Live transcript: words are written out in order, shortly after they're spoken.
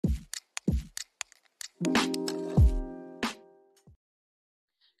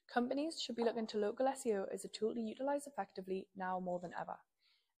Companies should be looking to local SEO as a tool to utilize effectively now more than ever,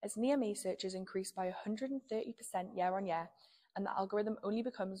 as near-me searches increased by 130% year on year, and the algorithm only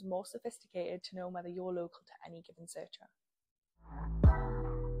becomes more sophisticated to know whether you're local to any given searcher.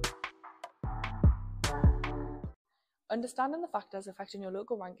 Understanding the factors affecting your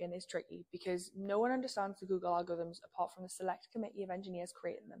local ranking is tricky because no one understands the Google algorithms apart from the select committee of engineers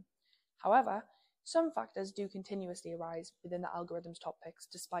creating them. However, some factors do continuously arise within the algorithm's top picks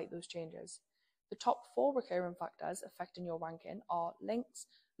despite those changes. The top 4 recurring factors affecting your ranking are links,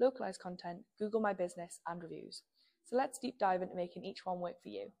 localized content, Google My Business, and reviews. So let's deep dive into making each one work for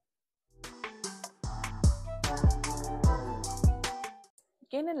you.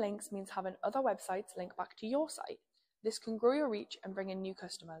 Gaining links means having other websites link back to your site. This can grow your reach and bring in new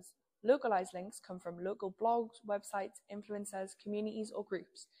customers. Localized links come from local blogs, websites, influencers, communities, or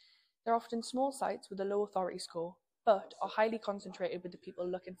groups. They're often small sites with a low authority score, but are highly concentrated with the people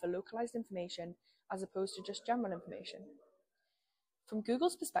looking for localized information as opposed to just general information. From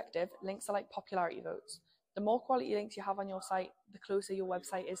Google's perspective, links are like popularity votes. The more quality links you have on your site, the closer your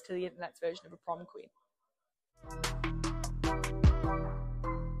website is to the internet's version of a prom queen.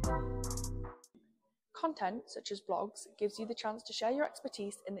 Content, such as blogs, gives you the chance to share your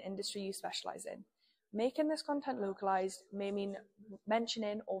expertise in the industry you specialize in. Making this content localized may mean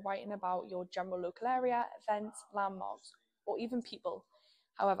mentioning or writing about your general local area, events, landmarks, or even people.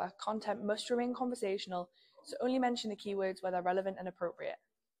 However, content must remain conversational, so only mention the keywords where they're relevant and appropriate.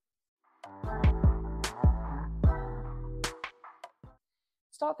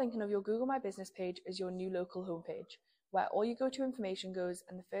 Start thinking of your Google My Business page as your new local homepage, where all your go-to information goes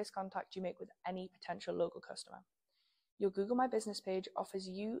and the first contact you make with any potential local customer. Your Google My Business page offers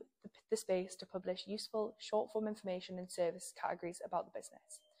you the space to publish useful short-form information and service categories about the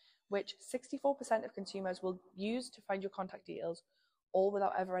business, which 64% of consumers will use to find your contact details, all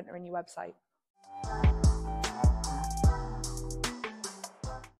without ever entering your website.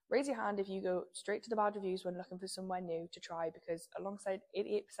 Raise your hand if you go straight to the bad reviews when looking for somewhere new to try, because alongside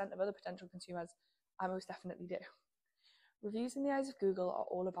 88% of other potential consumers, I most definitely do. Reviews in the eyes of Google are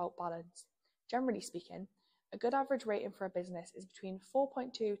all about balance. Generally speaking, a good average rating for a business is between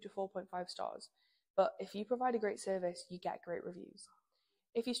 4.2 to 4.5 stars, but if you provide a great service, you get great reviews.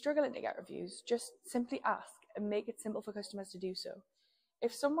 If you're struggling to get reviews, just simply ask and make it simple for customers to do so.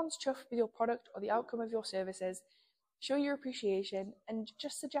 If someone's chuffed with your product or the outcome of your services, show your appreciation and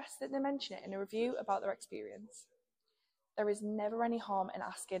just suggest that they mention it in a review about their experience. There is never any harm in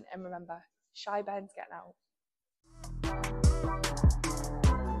asking, and remember, shy Ben's getting out.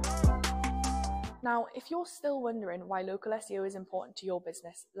 Now, if you're still wondering why local SEO is important to your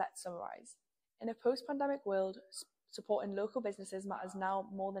business, let's summarize. In a post-pandemic world, supporting local businesses matters now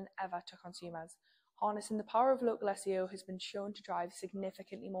more than ever to consumers. Harnessing the power of local SEO has been shown to drive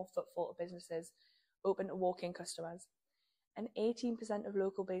significantly more footfall of businesses open to walk-in customers. And 18% of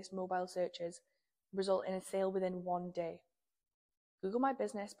local-based mobile searches result in a sale within 1 day. Google My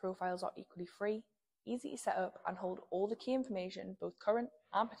Business profiles are equally free, easy to set up, and hold all the key information both current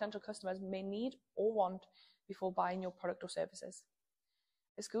and potential customers may need or want before buying your product or services.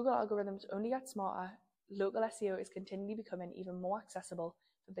 As Google algorithms only get smarter, local SEO is continually becoming even more accessible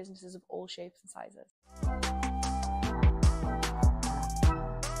for businesses of all shapes and sizes.